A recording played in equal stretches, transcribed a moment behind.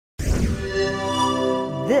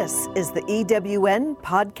This is the EWN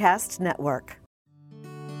Podcast Network.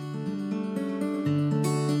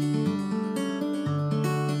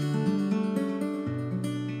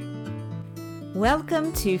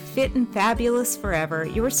 Welcome to Fit and Fabulous Forever,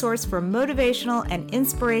 your source for motivational and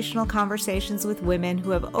inspirational conversations with women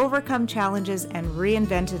who have overcome challenges and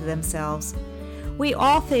reinvented themselves. We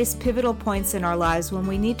all face pivotal points in our lives when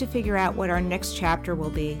we need to figure out what our next chapter will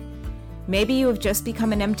be. Maybe you have just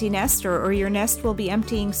become an empty nester, or your nest will be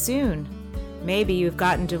emptying soon. Maybe you've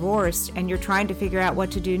gotten divorced and you're trying to figure out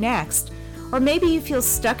what to do next. Or maybe you feel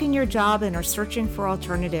stuck in your job and are searching for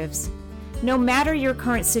alternatives. No matter your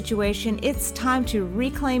current situation, it's time to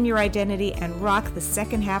reclaim your identity and rock the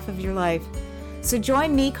second half of your life. So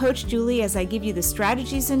join me, Coach Julie, as I give you the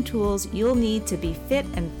strategies and tools you'll need to be fit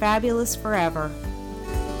and fabulous forever.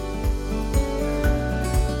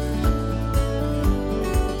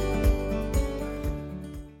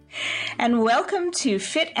 And welcome to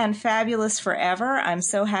Fit and Fabulous Forever. I'm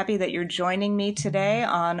so happy that you're joining me today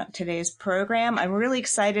on today's program. I'm really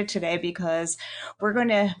excited today because we're going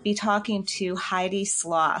to be talking to Heidi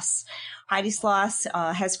Sloss. Heidi Sloss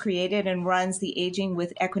has created and runs the Aging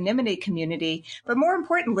With Equanimity community. But more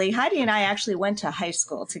importantly, Heidi and I actually went to high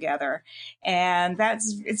school together. And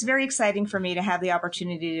it's very exciting for me to have the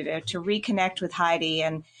opportunity to reconnect with Heidi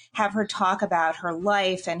and have her talk about her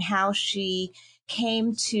life and how she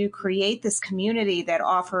came to create this community that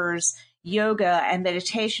offers yoga and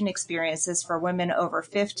meditation experiences for women over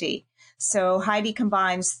 50. So Heidi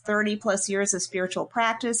combines 30 plus years of spiritual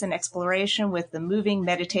practice and exploration with the moving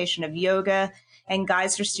meditation of yoga and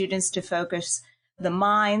guides her students to focus the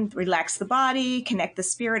mind, relax the body, connect the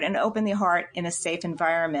spirit, and open the heart in a safe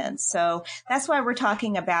environment. So that's why we're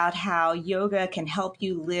talking about how yoga can help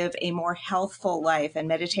you live a more healthful life and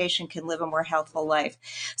meditation can live a more healthful life.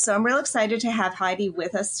 So I'm real excited to have Heidi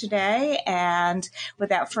with us today. And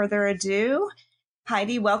without further ado,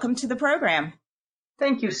 Heidi, welcome to the program.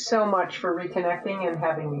 Thank you so much for reconnecting and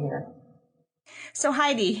having me here. So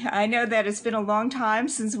Heidi, I know that it's been a long time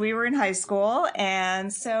since we were in high school.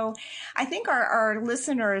 And so I think our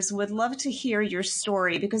listeners would love to hear your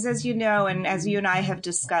story because as you know, and as you and I have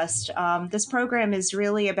discussed, this program is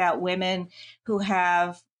really about women who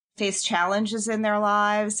have faced challenges in their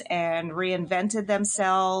lives and reinvented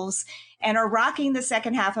themselves and are rocking the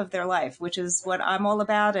second half of their life, which is what I'm all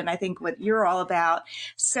about. And I think what you're all about.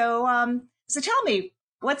 So tell me,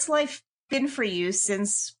 what's life been for you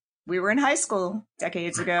since we were in high school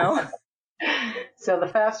decades ago? So the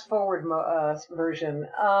fast forward version.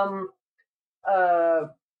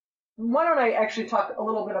 Why don't I actually talk a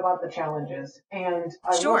little bit about the challenges? And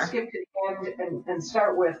I Sure. will skip to the end and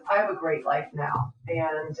start with, I have a great life now.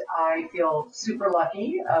 And I feel super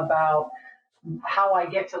lucky about how I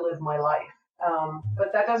get to live my life.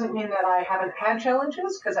 But that doesn't mean that I haven't had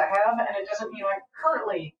challenges, because I have. And it doesn't mean I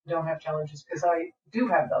currently don't have challenges, because I do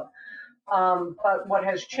have them. But what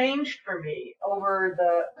has changed for me over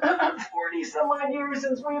the 40 some odd years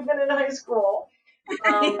since we've been in high school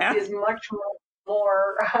is much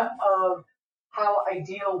more of how I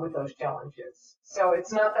deal with those challenges. So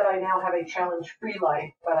it's not that I now have a challenge-free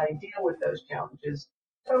life, but I deal with those challenges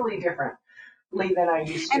totally differently than I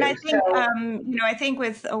used to. And I think, I think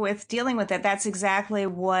with dealing with it, that's exactly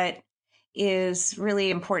what is really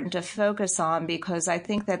important to focus on, because I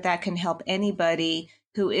think that can help anybody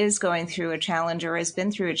who is going through a challenge or has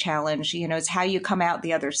been through a challenge. It's how you come out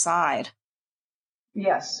the other side.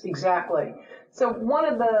 Yes, exactly. So one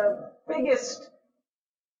of the biggest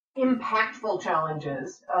impactful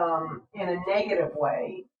challenges in a negative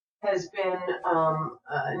way has been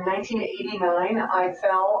in 1989, I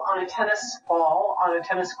fell on a tennis ball on a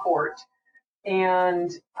tennis court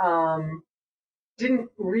and didn't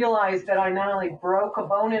realize that I not only broke a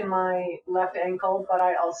bone in my left ankle, but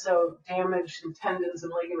I also damaged some tendons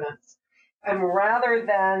and ligaments. And rather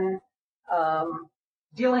than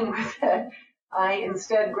dealing with it, I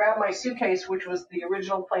instead grabbed my suitcase, which was the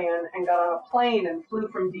original plan, and got on a plane and flew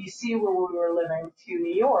from D.C., where we were living, to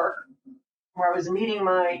New York, where I was meeting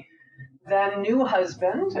my then new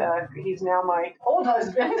husband. He's now my old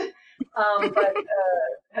husband, but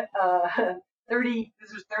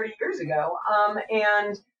this was 30 years ago.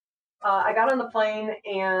 And I got on the plane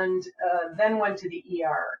and then went to the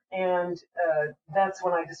ER. And that's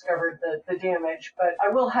when I discovered the damage. But I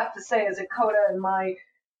will have to say, as a coda in my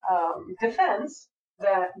defense,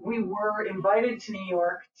 that we were invited to New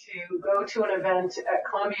York to go to an event at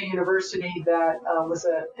Columbia University that was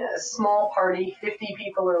a small party, 50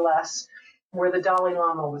 people or less, where the Dalai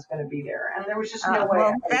Lama was going to be there. And there was just no way.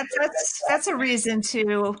 Well, that's a reason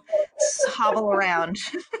to hobble around.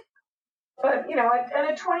 But, and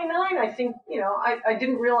at 29, I think, I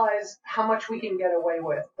didn't realize how much we can get away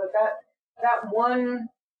with. But that one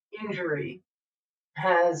injury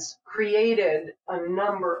has created a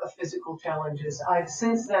number of physical challenges. I've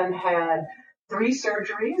since then had 3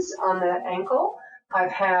 surgeries on that ankle.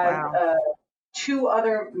 I've had Wow. 2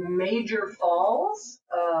 other major falls.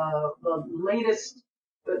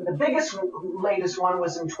 The biggest latest one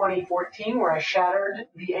was in 2014, where I shattered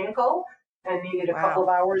the ankle and needed a couple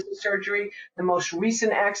Wow. of hours of surgery. The most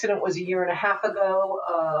recent accident was a year and a half ago,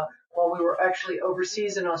 while we were actually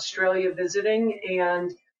overseas in Australia visiting,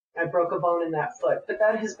 and I broke a bone in that foot. But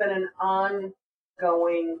that has been an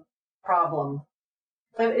ongoing problem.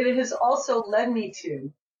 But it has also led me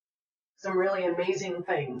to some really amazing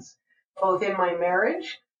things, both in my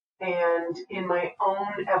marriage and in my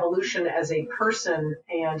own evolution as a person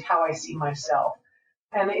and how I see myself.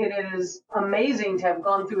 And it is amazing to have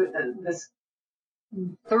gone through this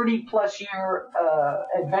 30 plus year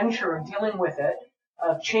adventure of dealing with it,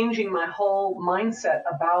 of changing my whole mindset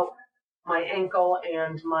about my ankle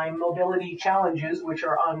and my mobility challenges, which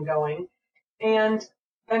are ongoing, and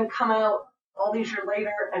then come out all these years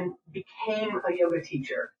later and became a yoga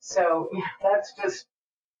teacher. So that's just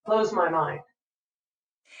blows my mind.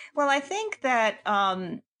 Well, I think that,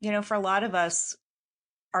 for a lot of us,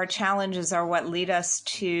 our challenges are what lead us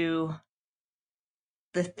to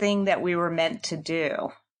the thing that we were meant to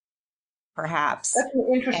do, perhaps. That's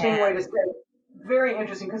an interesting way And to say it. Very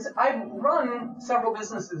interesting, because I've run several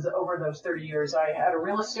businesses over those 30 years. I had a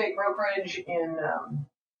real estate brokerage in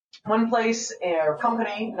one place, or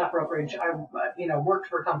company, not brokerage. I, worked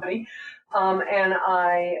for a company, and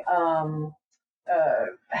I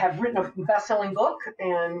have written a best-selling book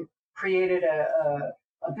and created a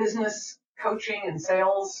business coaching and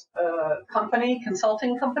sales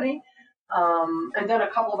consulting company, and done a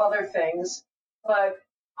couple of other things. But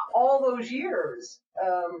all those years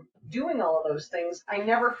doing all of those things, I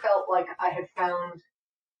never felt like I had found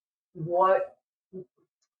what,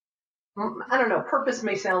 I don't know, purpose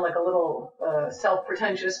may sound like a little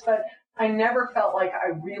self-pretentious, but I never felt like I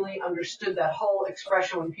really understood that whole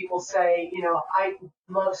expression when people say, I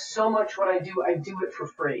love so much what I do it for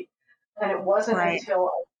free. And it wasn't right. until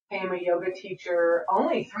I became a yoga teacher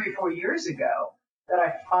only 3 or 4 years ago that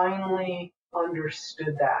I finally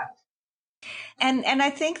understood that. And I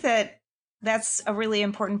think that that's a really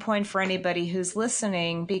important point for anybody who's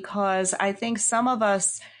listening, because I think some of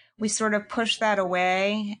us, we sort of push that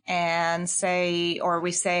away and say,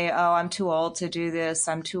 oh, I'm too old to do this.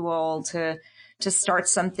 I'm too old to start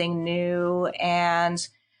something new. And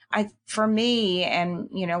for me, and,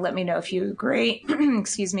 let me know if you agree,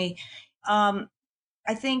 excuse me. I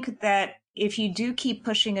think that if you do keep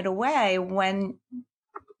pushing it away, when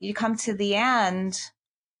you come to the end,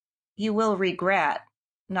 you will regret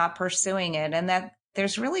not pursuing it. And that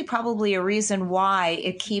there's really probably a reason why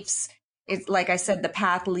it's like I said, the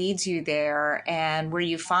path leads you there, and where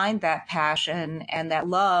you find that passion and that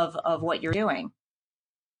love of what you're doing.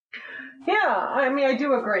 Yeah, I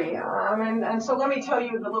do agree. And so let me tell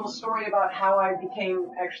you the little story about how I became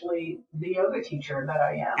actually the yoga teacher that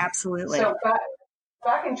I am. Absolutely. So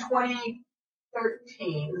back in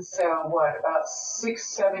 2013, so about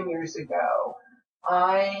 6-7 years ago,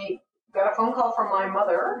 I got a phone call from my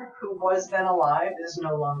mother, who was then alive, is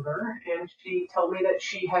no longer, and she told me that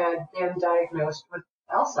she had been diagnosed with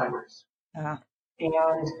Alzheimer's. Uh,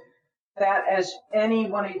 And that, as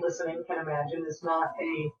anybody listening can imagine, is not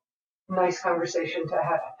a nice conversation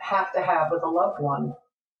to have to have with a loved one.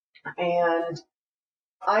 And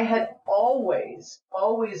I had always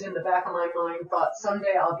in the back of my mind thought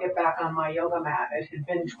someday I'll get back on my yoga mat. It had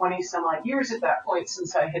been 20 some odd years at that point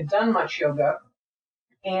since I had done much yoga.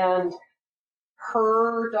 And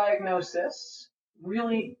her diagnosis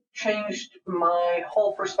really changed my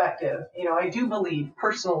whole perspective. I do believe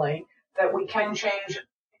personally that we can change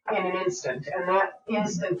in an instant, and that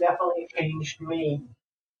instant definitely changed me.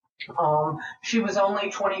 She was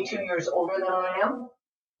only 22 years older than I am,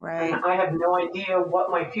 and right. I have no idea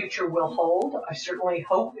what my future will hold. I certainly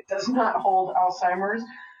hope it does not hold Alzheimer's,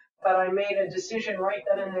 but I made a decision right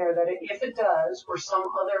then and there that if it does, or some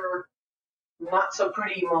other not so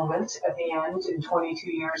pretty moment at the end in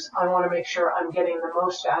 22 years, I want to make sure I'm getting the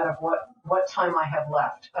most out of what time I have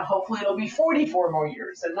left. Hopefully it'll be 44 more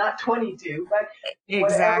years and not 22, but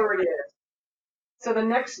whatever Exactly. it is. So the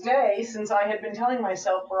next day, since I had been telling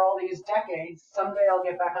myself for all these decades, someday I'll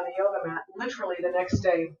get back on the yoga mat, literally the next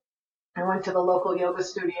day, I went to the local yoga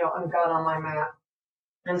studio and got on my mat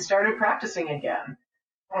and started practicing again.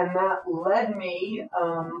 And that led me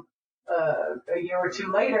a year or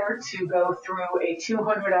two later to go through a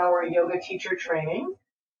 200-hour yoga teacher training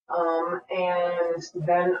And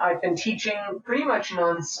then I've been teaching pretty much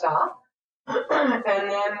nonstop. And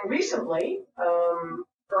then recently,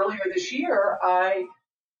 earlier this year, I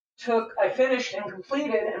finished and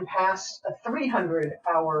completed and passed a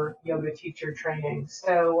 300-hour yoga teacher training.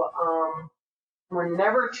 So we're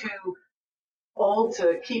never too old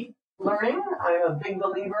to keep learning. I'm a big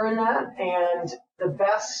believer in that. And the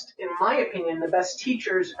best, in my opinion, the best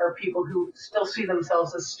teachers are people who still see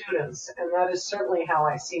themselves as students. And that is certainly how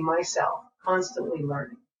I see myself, constantly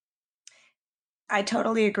learning. I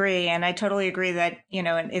totally agree. And I totally agree that,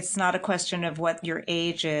 it's not a question of what your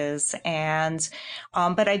age is. And,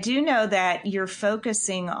 but I do know that you're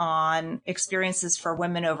focusing on experiences for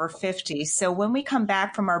women over 50. So when we come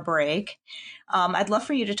back from our break, I'd love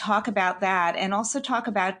for you to talk about that and also talk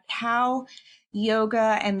about how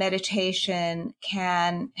yoga and meditation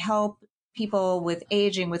can help people with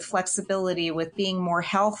aging, with flexibility, with being more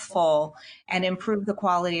healthful and improve the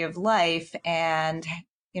quality of life, and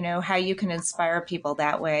how you can inspire people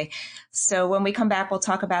that way. So when we come back, we'll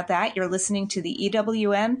talk about that. You're listening to the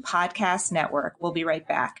EWN Podcast Network. We'll be right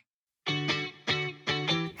back.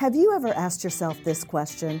 Have you ever asked yourself this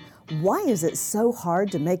question? Why is it so hard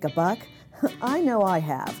to make a buck? I know I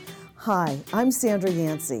have. Hi, I'm Sandra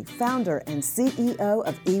Yancey, founder and CEO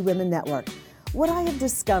of eWomen Network. What I have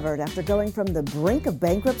discovered after going from the brink of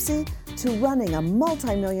bankruptcy to running a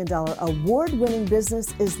multi-million-dollar award-winning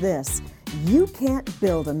business is this. You can't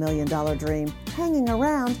build $1 million dream hanging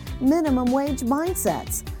around minimum wage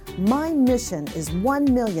mindsets. My mission is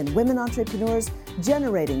 1 million women entrepreneurs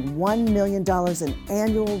generating $1 million in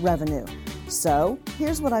annual revenue. So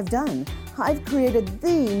here's what I've done. I've created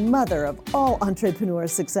the mother of all entrepreneur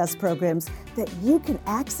success programs that you can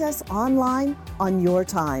access online on your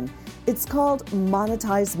time. It's called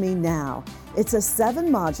Monetize Me Now. It's a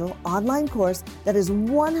 7-module online course that is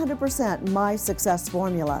 100% my success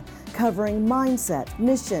formula, covering mindset,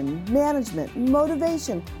 mission, management,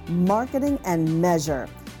 motivation, marketing, and measure.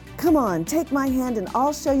 Come on, take my hand and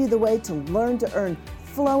I'll show you the way to learn to earn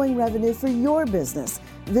flowing revenue for your business.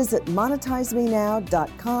 Visit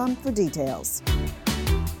monetizemenow.com for details.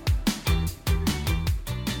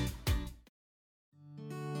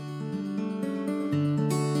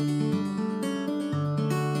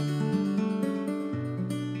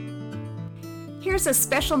 Here's a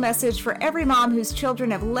special message for every mom whose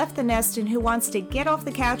children have left the nest and who wants to get off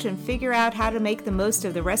the couch and figure out how to make the most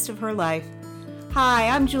of the rest of her life. Hi,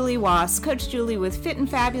 I'm Julie Wass, Coach Julie with Fit and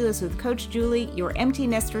Fabulous with Coach Julie, your empty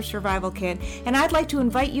nester survival kit, and I'd like to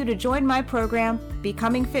invite you to join my program,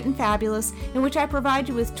 Becoming Fit and Fabulous, in which I provide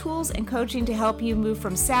you with tools and coaching to help you move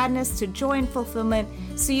from sadness to joy and fulfillment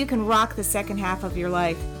so you can rock the second half of your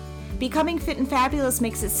life. Becoming Fit and Fabulous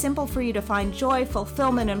makes it simple for you to find joy,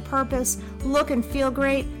 fulfillment, and purpose, look and feel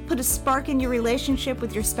great, put a spark in your relationship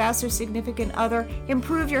with your spouse or significant other,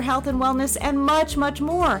 improve your health and wellness, and much, much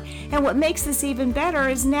more. And what makes this even better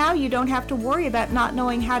is now you don't have to worry about not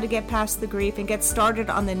knowing how to get past the grief and get started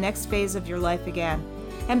on the next phase of your life again.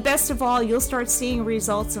 And best of all, you'll start seeing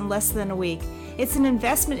results in less than a week. It's an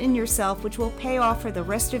investment in yourself which will pay off for the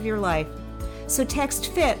rest of your life. So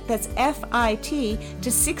text FIT, that's F-I-T, to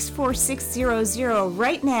 64600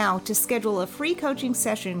 right now to schedule a free coaching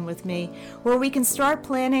session with me where we can start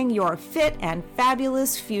planning your fit and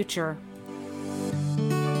fabulous future.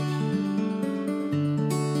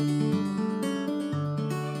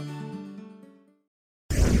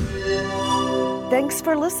 Thanks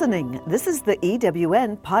for listening. This is the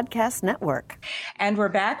EWN Podcast Network. And we're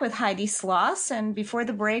back with Heidi Sloss. And before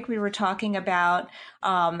the break, we were talking about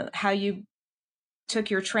how you took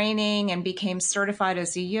your training and became certified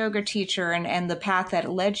as a yoga teacher and the path that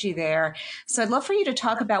led you there. So I'd love for you to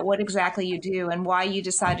talk about what exactly you do and why you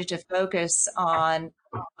decided to focus on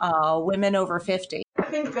women over 50. I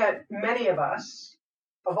think that many of us,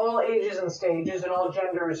 of all ages and stages and all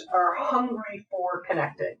genders, are hungry for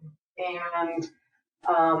connecting. And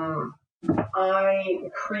I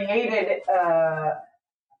created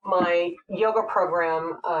my yoga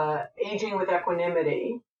program, Aging With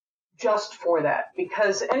Equanimity, just for that,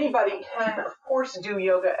 because anybody can, of course, do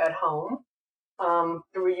yoga at home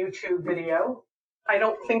through a YouTube video. I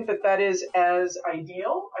don't think that that is as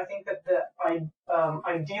ideal. I think that the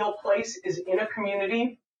ideal place is in a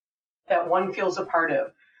community that one feels a part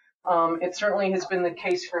of. It certainly has been the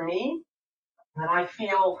case for me, and I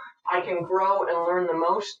feel I can grow and learn the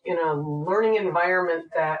most in a learning environment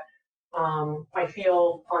that I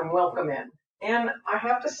feel I'm welcome in. And I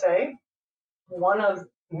have to say, one of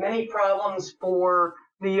many problems for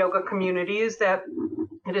the yoga community is that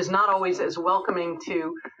it is not always as welcoming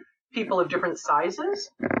to people of different sizes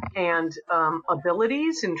and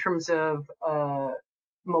abilities in terms of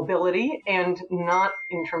mobility and not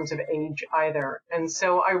in terms of age either. And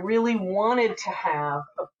so I really wanted to have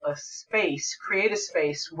a space, create a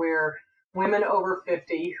space where women over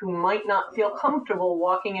 50 who might not feel comfortable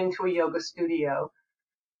walking into a yoga studio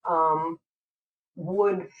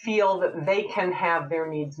would feel that they can have their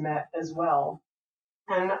needs met as well.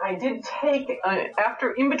 And I did take,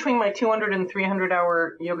 in between my 200 and 300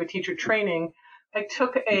 hour yoga teacher training, I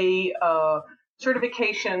took a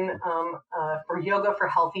certification for yoga for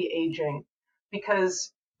healthy aging,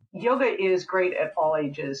 because yoga is great at all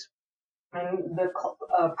ages. And the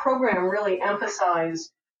program really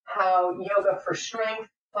emphasized how yoga for strength,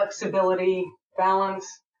 flexibility, balance,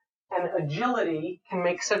 and agility can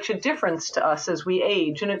make such a difference to us as we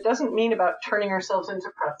age. And it doesn't mean about turning ourselves into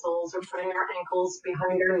pretzels or putting our ankles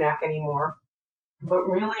behind our neck anymore, but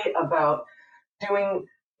really about doing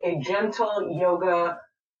a gentle yoga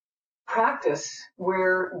practice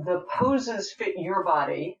where the poses fit your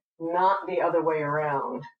body, not the other way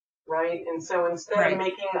around, right? And so instead of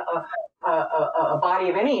making a body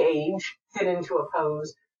of any age fit into a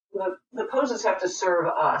pose, the poses have to serve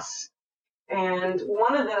us. And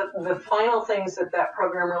one of the final things that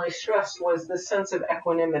program really stressed was the sense of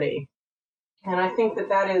equanimity. And I think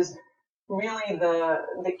that is really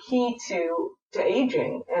the key to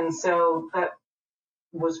aging. And so that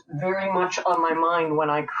was very much on my mind when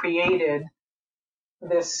I created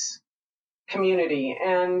this community.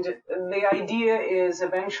 And the idea is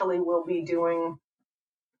eventually we'll be doing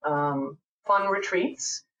fun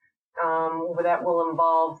retreats that will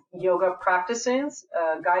involve yoga practices,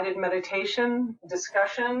 guided meditation,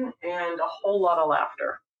 discussion, and a whole lot of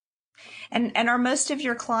laughter. And are most of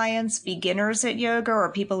your clients beginners at yoga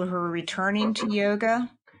or people who are returning to yoga?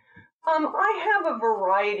 I have a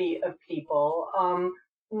variety of people.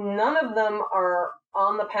 None of them are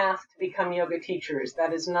on the path to become yoga teachers.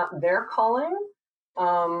 That is not their calling,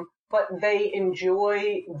 but they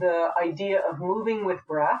enjoy the idea of moving with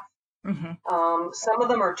breath. Mm-hmm. Some of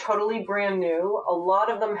them are totally brand new. A lot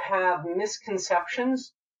of them have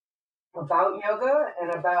misconceptions about yoga and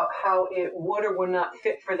about how it would or would not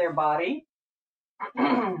fit for their body.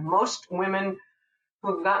 Most women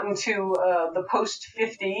who've gotten to the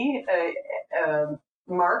post-50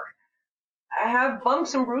 mark have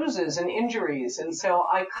bumps and bruises and injuries. And so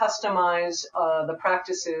I customize the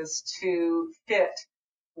practices to fit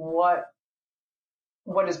what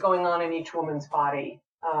is going on in each woman's body.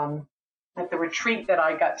 At the retreat that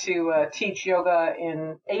I got to teach yoga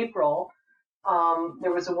in April,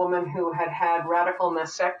 there was a woman who had radical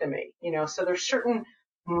mastectomy, so there's certain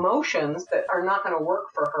motions that are not going to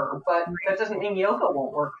work for her, but that doesn't mean yoga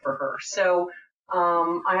won't work for her. So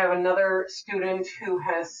I have another student who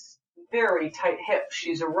has very tight hips.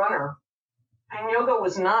 She's a runner, and yoga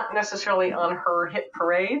was not necessarily on her hit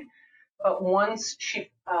parade, but once she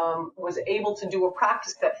was able to do a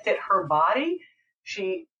practice that fit her body,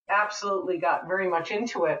 she absolutely got very much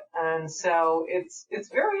into it. And so it's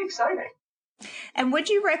very exciting. And would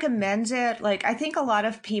you recommend it? Like, I think a lot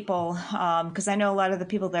of people, because I know a lot of the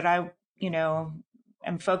people that I,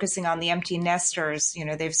 am focusing on, the empty nesters,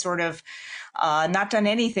 they've sort of not done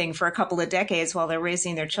anything for a couple of decades while they're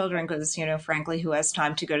raising their children because, frankly, who has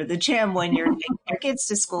time to go to the gym when you're taking your kids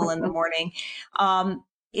to school in the morning?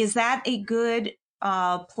 Is that a good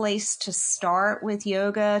place to start with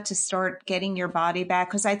yoga, to start getting your body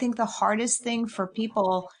back? Because I think the hardest thing for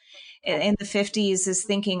people in the 50s is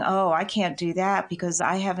thinking, oh, I can't do that because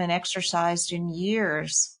I haven't exercised in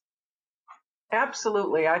years.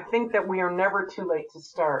 Absolutely. I think that we are never too late to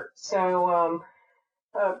start. So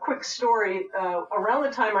a quick story. Around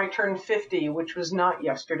the time I turned 50, which was not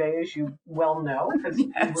yesterday, as you well know, because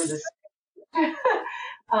you were the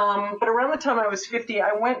but around the time I was 50,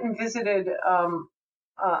 I went and visited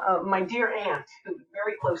my dear aunt, who was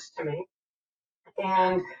very close to me.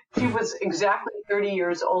 And she was exactly 30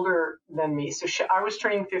 years older than me. So I was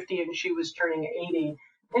turning 50 and she was turning 80.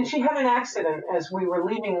 And she had an accident as we were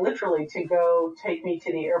leaving, literally, to go take me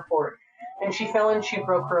to the airport. And she fell and she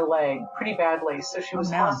broke her leg pretty badly. So she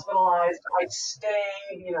was hospitalized. I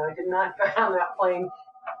stayed, I did not go on that plane.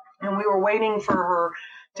 And we were waiting for her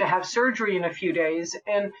to have surgery in a few days.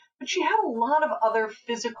 But she had a lot of other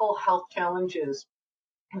physical health challenges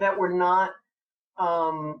that were not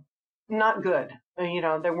good.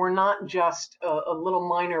 They were not just a little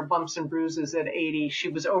minor bumps and bruises at 80. She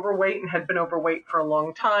was overweight and had been overweight for a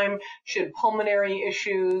long time. She had pulmonary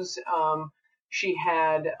issues. She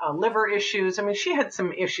had liver issues. She had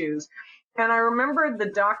some issues. And I remember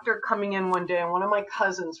the doctor coming in one day, and one of my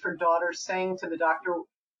cousins, her daughter, saying to the doctor,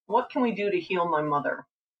 "What can we do to heal my mother?"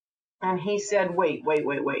 And he said, wait.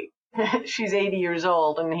 she's 80 years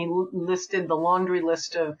old, and he listed the laundry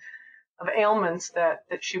list of ailments that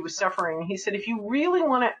she was suffering. He said, if you really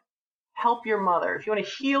want to help your mother, if you want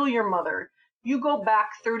to heal your mother, you go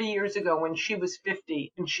back 30 years ago when she was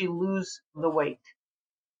 50 and she lose the weight.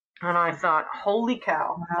 And I thought, holy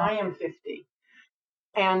cow, Wow. I am 50.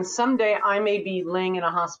 And someday I may be laying in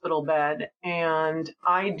a hospital bed, and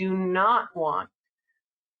I do not want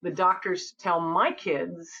the doctors to tell my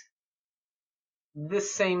kids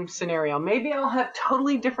this same scenario. Maybe I'll have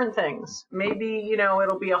totally different things. Maybe,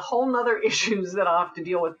 it'll be a whole nother issues that I'll have to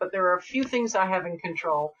deal with, but there are a few things I have in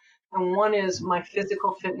control. And one is my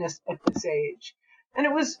physical fitness at this age. And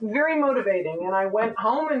it was very motivating. And I went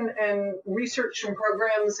home and researched some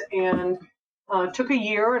programs, and took a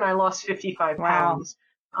year, and I lost 55 pounds.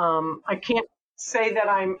 I can't say that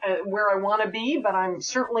I'm where I want to be, but I'm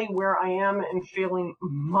certainly where I am and feeling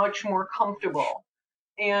much more comfortable.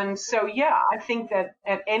 And so, yeah, I think that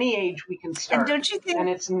at any age we can start. And don't you think, and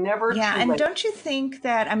it's never too and late. don't you think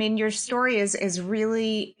that, I mean, your story is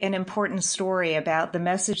really an important story about the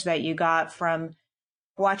message that you got from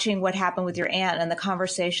watching what happened with your aunt and the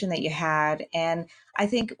conversation that you had. And I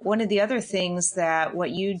think one of the other things that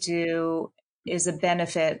what you do is a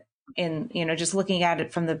benefit in, just looking at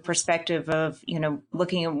it from the perspective of,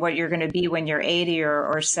 looking at what you're going to be when you're 80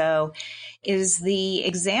 or so, is the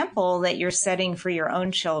example that you're setting for your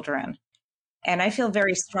own children. And I feel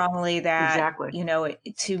very strongly that, Exactly.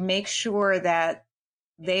 To make sure that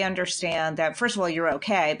they understand that, first of all, you're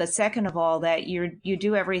okay, but second of all, that you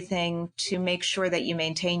do everything to make sure that you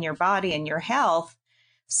maintain your body and your health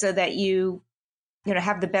so that you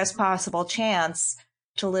have the best possible chance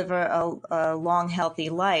to live a long, healthy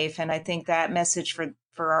life. And I think that message for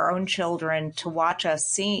our own children to watch us,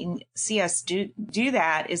 see us do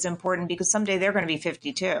that is important, because someday they're going to be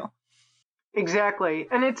 52. Exactly.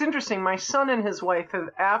 And it's interesting. My son and his wife have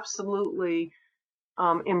absolutely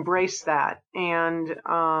embraced that. And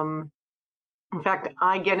in fact,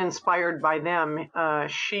 I get inspired by them.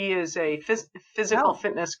 She is a physical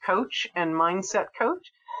fitness coach and mindset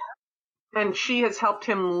coach. And she has helped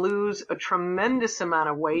him lose a tremendous amount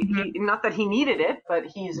of weight. Not that he needed it, but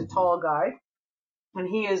he's a tall guy. And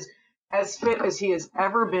he is as fit as he has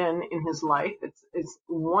ever been in his life. It's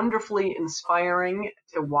wonderfully inspiring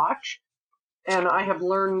to watch. And I have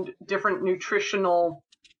learned different nutritional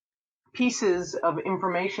pieces of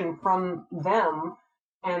information from them.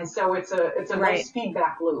 And so it's a Right. nice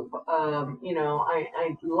feedback loop.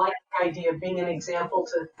 I like the idea of being an example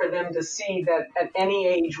for them to see that at any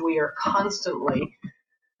age we are constantly,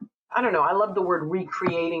 I don't know, I love the word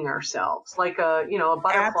recreating ourselves, like a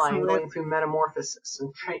butterfly Absolutely. going through metamorphosis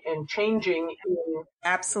and changing.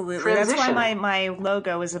 Absolutely. That's why my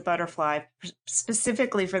logo is a butterfly,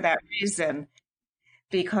 specifically for that reason,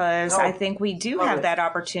 because I think we do have that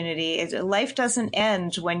opportunity. Life doesn't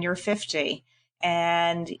end when you're 50,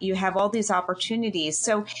 and you have all these opportunities.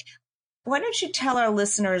 So why don't you tell our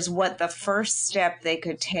listeners what the first step they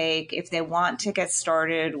could take if they want to get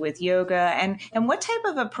started with yoga, and what type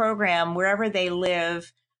of a program, wherever they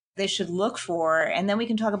live, they should look for. And then we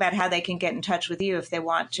can talk about how they can get in touch with you if they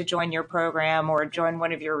want to join your program or join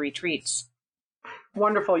one of your retreats.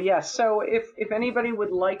 Wonderful. Yes. So if anybody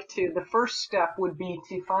would like to, the first step would be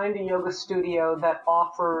to find a yoga studio that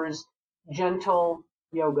offers gentle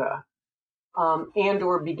yoga, and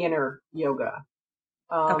or beginner yoga.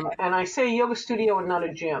 And I say yoga studio and not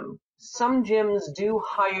a gym. Some gyms do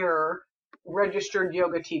hire registered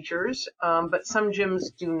yoga teachers, but some gyms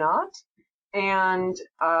do not. And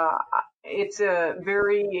it's a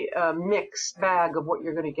very mixed bag of what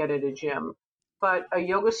you're going to get at a gym. But a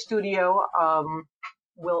yoga studio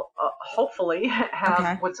will hopefully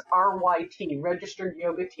have what's RYT, registered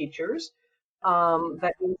yoga teachers.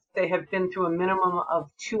 That means they have been through a minimum of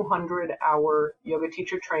 200-hour yoga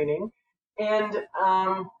teacher training. And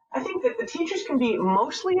I think that the teachers can be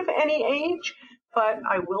mostly of any age, but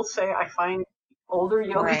I will say I find older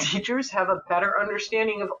yoga teachers have a better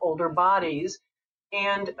understanding of older bodies,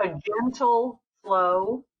 and a gentle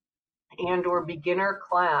flow and or beginner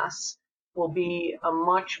class will be a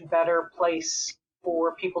much better place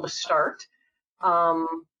for people to start.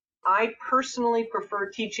 I personally prefer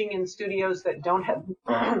teaching in studios that don't have,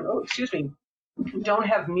 don't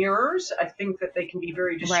have mirrors. I think that they can be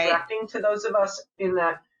very distracting to those of us in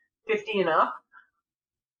that 50 and up.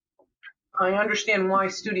 I understand why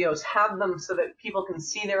studios have them so that people can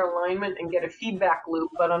see their alignment and get a feedback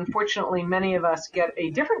loop, but unfortunately many of us get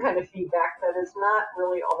a different kind of feedback that is not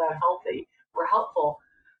really all that healthy or helpful.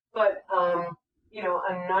 But,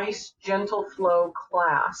 a nice gentle flow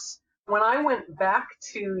class. When I went back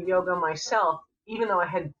to yoga myself, even though I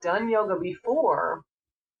had done yoga before,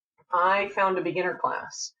 I found a beginner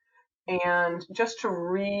class. And just to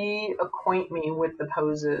reacquaint me with the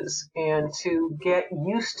poses and to get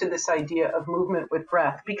used to this idea of movement with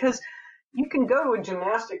breath, because you can go to a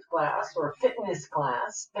gymnastics class or a fitness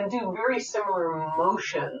class and do very similar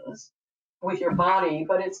motions with your body,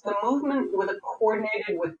 but it's the movement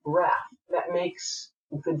coordinated with breath that makes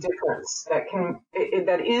the difference.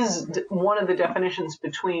 That is one of the definitions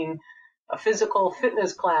between a physical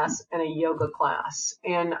fitness class and a yoga class.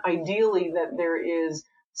 And ideally that there is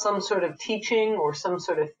some sort of teaching or some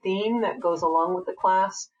sort of theme that goes along with the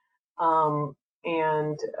class.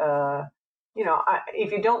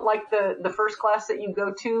 If you don't like the first class that you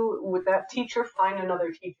go to with that teacher, find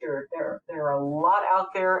another teacher. There are a lot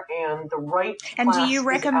out there, and the right And class do you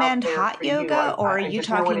recommend hot yoga, or are you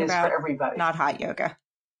talking about not hot yoga?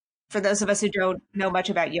 For those of us who don't know much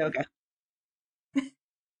about yoga.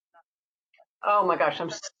 Oh my gosh, I'm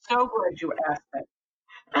so glad you asked that.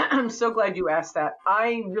 I'm so glad you asked that.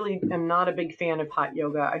 I really am not a big fan of hot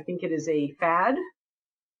yoga. I think it is a fad.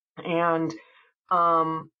 And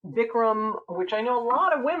Bikram, which I know a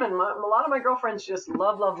lot of women, a lot of my girlfriends just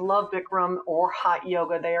love Bikram or hot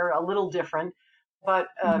yoga. They are a little different. But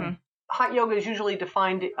hot yoga is usually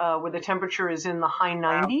defined where the temperature is in the high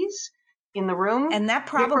 90s in the room. And that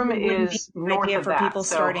probably is north idea of for that, people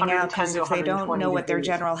so starting out, because if they don't know what their degrees.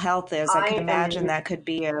 general health is, I can imagine that could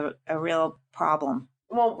be a real problem.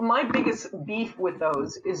 Well, my biggest beef with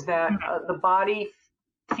those is that the body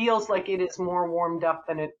feels like it is more warmed up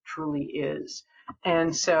than it truly is.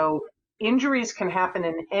 And so injuries can happen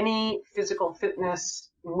in any physical fitness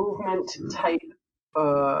movement type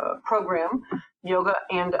program, yoga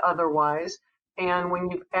and otherwise. And when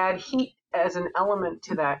you add heat as an element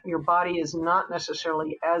to that, your body is not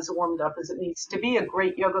necessarily as warmed up as it needs to be. A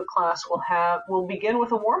great yoga class will begin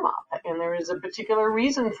with a warm up, and there is a particular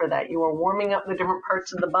reason for that. You are warming up the different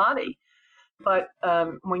parts of the body. But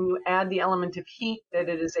when you add the element of heat, that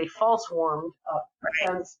it is a false warmed up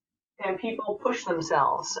sense, and people push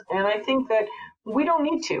themselves. And I think that we don't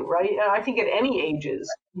need to, right? I think at any ages,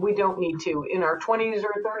 we don't need to. In our 20s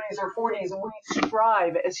or 30s or 40s, we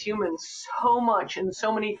strive as humans so much in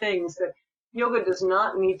so many things that yoga does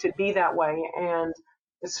not need to be that way. And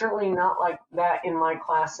it's certainly not like that in my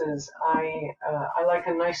classes. I like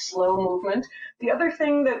a nice slow movement. The other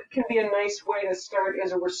thing that can be a nice way to start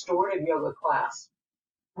is a restorative yoga class.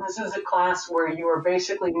 This is a class where you are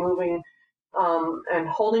basically moving and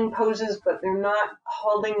holding poses, but they're not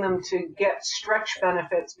holding them to get stretch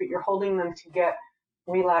benefits, but you're holding them to get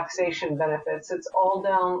relaxation benefits. It's all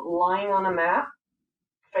down, lying on a mat,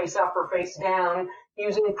 face up or face down,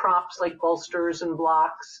 using props like bolsters and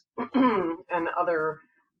blocks and other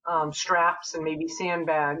straps and maybe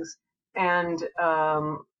sandbags. And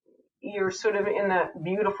you're sort of in that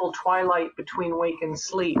beautiful twilight between wake and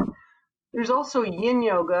sleep. There's also yin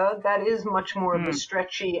yoga. That is much more of the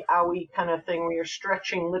stretchy, owie kind of thing where you're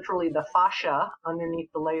stretching literally the fascia underneath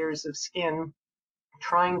the layers of skin,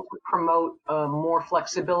 trying to promote more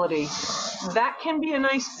flexibility. That can be a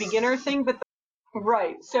nice beginner thing, but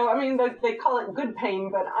right. So, I mean, they call it good pain,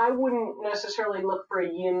 but I wouldn't necessarily look for a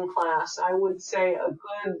yin class. I would say a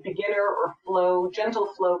good beginner or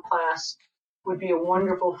gentle flow class would be a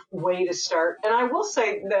wonderful way to start. And I will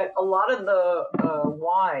say that a lot of the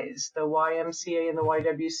the YMCA and the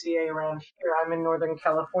YWCA around here, I'm in Northern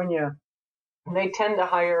California, they tend to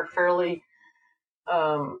hire fairly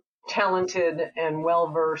talented and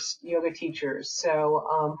well-versed yoga teachers.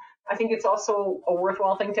 So I think it's also a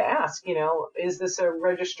worthwhile thing to ask, is this a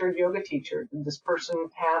registered yoga teacher? Does this person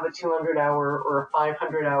have a 200-hour or a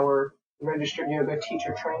 500-hour registered yoga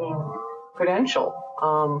teacher training credential?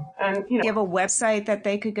 And you have a website that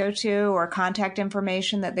they could go to, or contact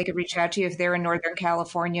information that they could reach out to you if they're in Northern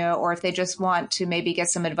California, or if they just want to maybe get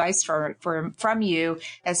some advice from you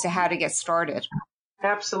as to how to get started.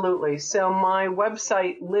 Absolutely. So my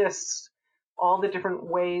website lists all the different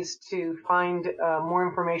ways to find more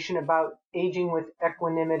information about Aging with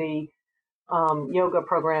Equanimity yoga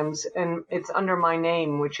programs, and it's under my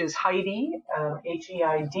name, which is Heidi, Heidi,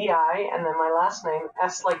 and then my last name,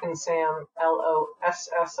 S like in Sam, Loss,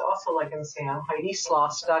 also like in Sam,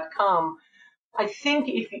 HeidiSloss.com. I think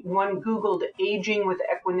if one Googled Aging with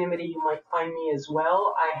Equanimity, you might find me as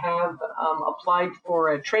well. I have applied for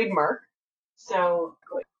a trademark. So,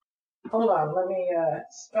 hold on, let me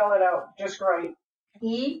spell it out just right.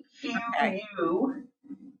 EQUANIMITY,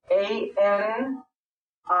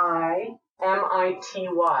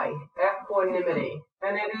 equanimity.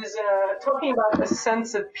 And it is talking about a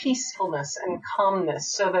sense of peacefulness and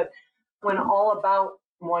calmness, so that when all about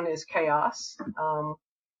one is chaos,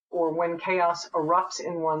 or when chaos erupts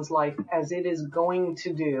in one's life, as it is going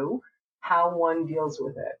to do, how one deals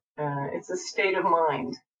with it. It's a state of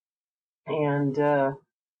mind, and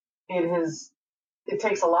it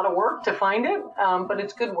takes a lot of work to find it, but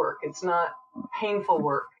it's good work. It's not painful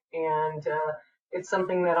work, and it's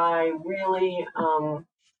something that I really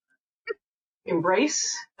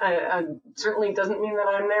embrace. Certainly doesn't mean that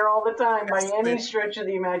I'm there all the time by any stretch of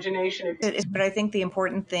the imagination. But I think the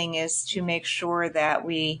important thing is to make sure that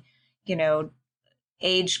we,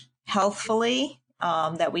 age healthfully,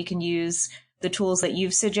 that we can use the tools that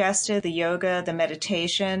you've suggested, the yoga, the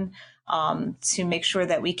meditation, to make sure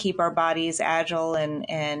that we keep our bodies agile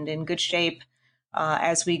and in good shape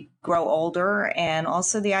as we grow older. And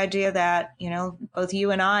also the idea that, both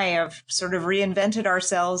you and I have sort of reinvented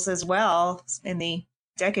ourselves as well in the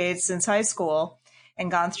decades since high school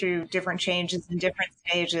and gone through different changes in different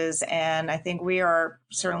stages. And I think we are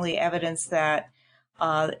certainly evidence that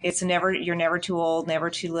you're never too old,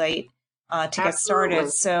 never too late to get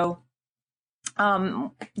started. So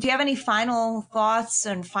do you have any final thoughts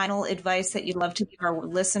and final advice that you'd love to give our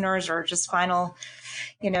listeners, or just final,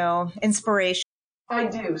 inspiration? I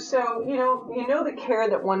do. So, the care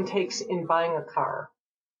that one takes in buying a car.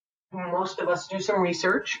 Most of us do some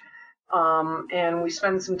research, and we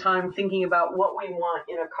spend some time thinking about what we want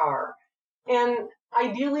in a car. And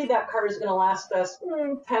ideally, that car is going to last us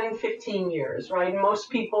 10, 15 years, right? Most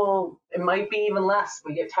people, it might be even less.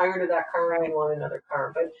 We get tired of that car and we want another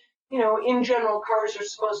car. But in general, cars are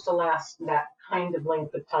supposed to last that kind of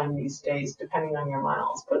length of time these days, depending on your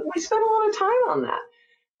miles. But we spend a lot of time on that.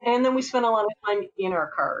 And then we spend a lot of time in our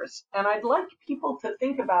cars. And I'd like people to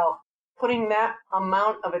think about putting that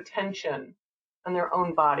amount of attention on their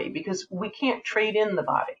own body, because we can't trade in the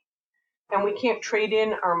body. And we can't trade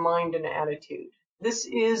in our mind and attitude. This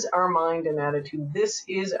is our mind and attitude. This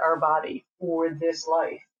is our body for this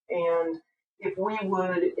life. And if we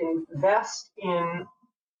would invest in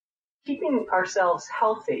keeping ourselves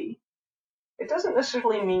healthy, it doesn't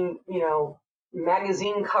necessarily mean,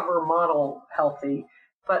 magazine cover model healthy,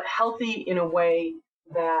 but healthy in a way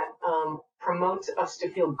that promotes us to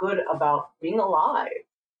feel good about being alive,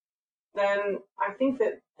 then I think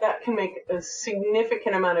that can make a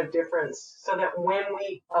significant amount of difference, so that when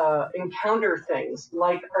we encounter things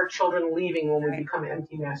like our children leaving when we become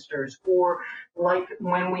empty nesters, or like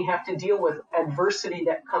when we have to deal with adversity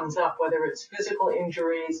that comes up, whether it's physical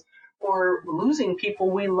injuries or losing people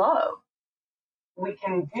we love, we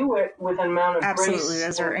can do it with an amount of grace. Absolutely.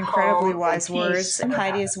 Those are incredibly wise words.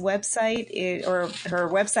 Heidi's website her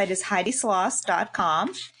website is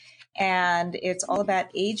heidisloss.com, and it's all about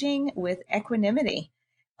aging with equanimity,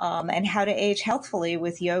 and how to age healthfully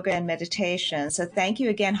with yoga and meditation. So thank you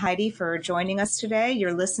again, Heidi, for joining us today.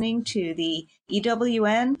 You're listening to the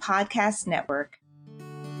EWN Podcast Network.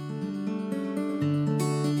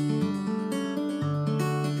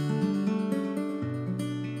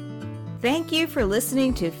 Thank you for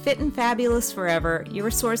listening to Fit and Fabulous Forever,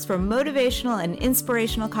 your source for motivational and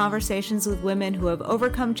inspirational conversations with women who have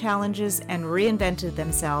overcome challenges and reinvented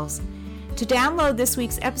themselves. To download this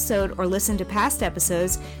week's episode or listen to past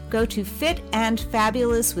episodes, go to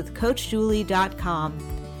fitandfabulouswithcoachjulie.com.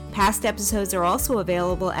 Past episodes are also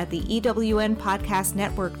available at the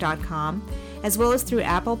EWNpodcastnetwork.com, as well as through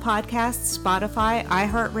Apple Podcasts, Spotify,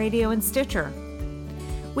 iHeartRadio, and Stitcher.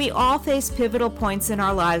 We all face pivotal points in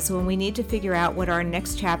our lives when we need to figure out what our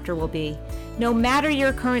next chapter will be. No matter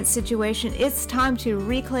your current situation, it's time to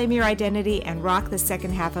reclaim your identity and rock the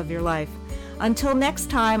second half of your life. Until next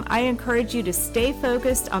time, I encourage you to stay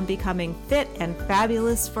focused on becoming fit and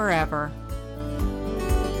fabulous forever.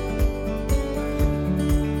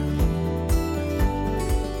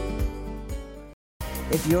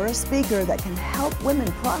 If you're a speaker that can help women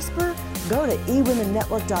prosper, go to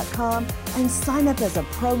eWomenNetwork.com and sign up as a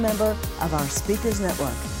pro member of our Speakers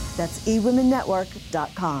Network. That's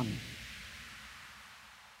eWomenNetwork.com.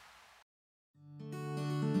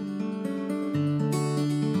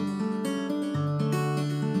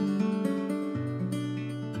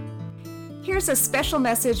 Here's a special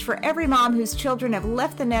message for every mom whose children have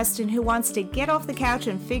left the nest and who wants to get off the couch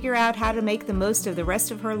and figure out how to make the most of the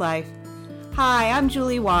rest of her life. Hi, I'm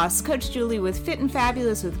Julie Wass, Coach Julie with Fit and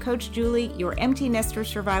Fabulous with Coach Julie, your empty nester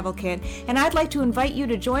survival kit, and I'd like to invite you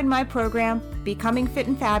to join my program, Becoming Fit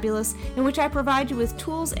and Fabulous, in which I provide you with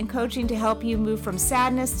tools and coaching to help you move from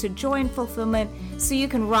sadness to joy and fulfillment so you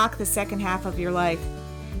can rock the second half of your life.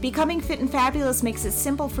 Becoming fit and fabulous makes it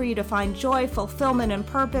simple for you to find joy, fulfillment, and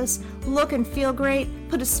purpose, look and feel great,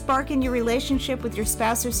 put a spark in your relationship with your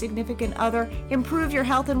spouse or significant other, improve your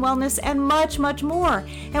health and wellness, and much, much more.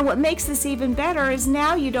 And what makes this even better is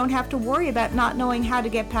now you don't have to worry about not knowing how to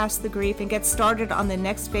get past the grief and get started on the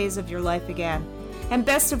next phase of your life again. And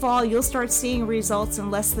best of all, you'll start seeing results in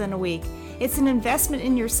less than a week. It's an investment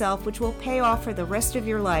in yourself which will pay off for the rest of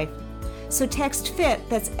your life. So text FIT,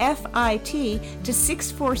 that's FIT, to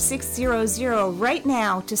 64600 right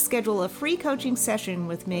now to schedule a free coaching session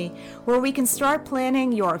with me where we can start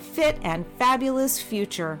planning your fit and fabulous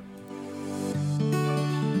future.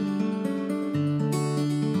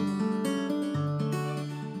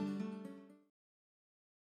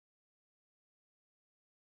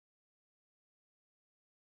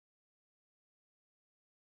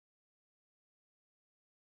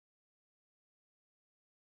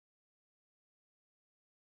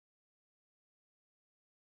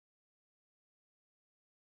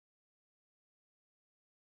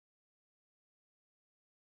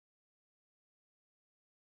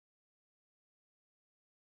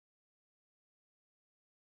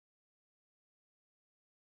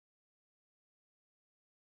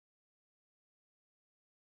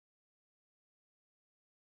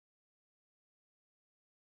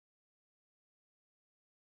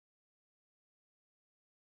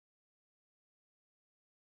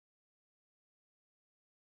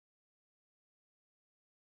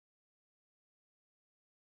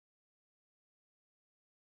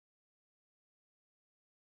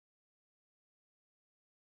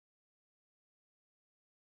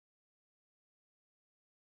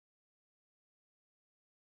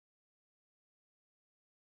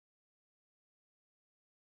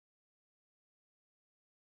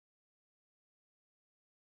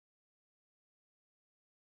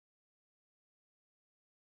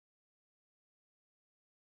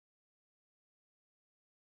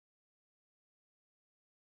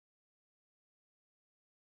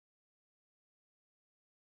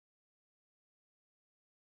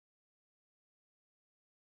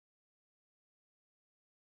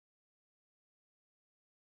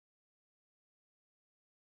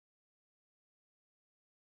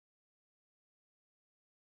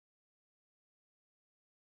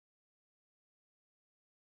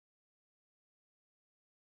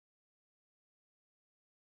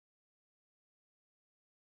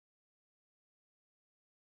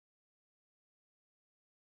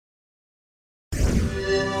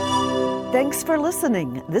 Thanks for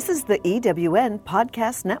listening. This is the EWN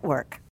Podcast Network.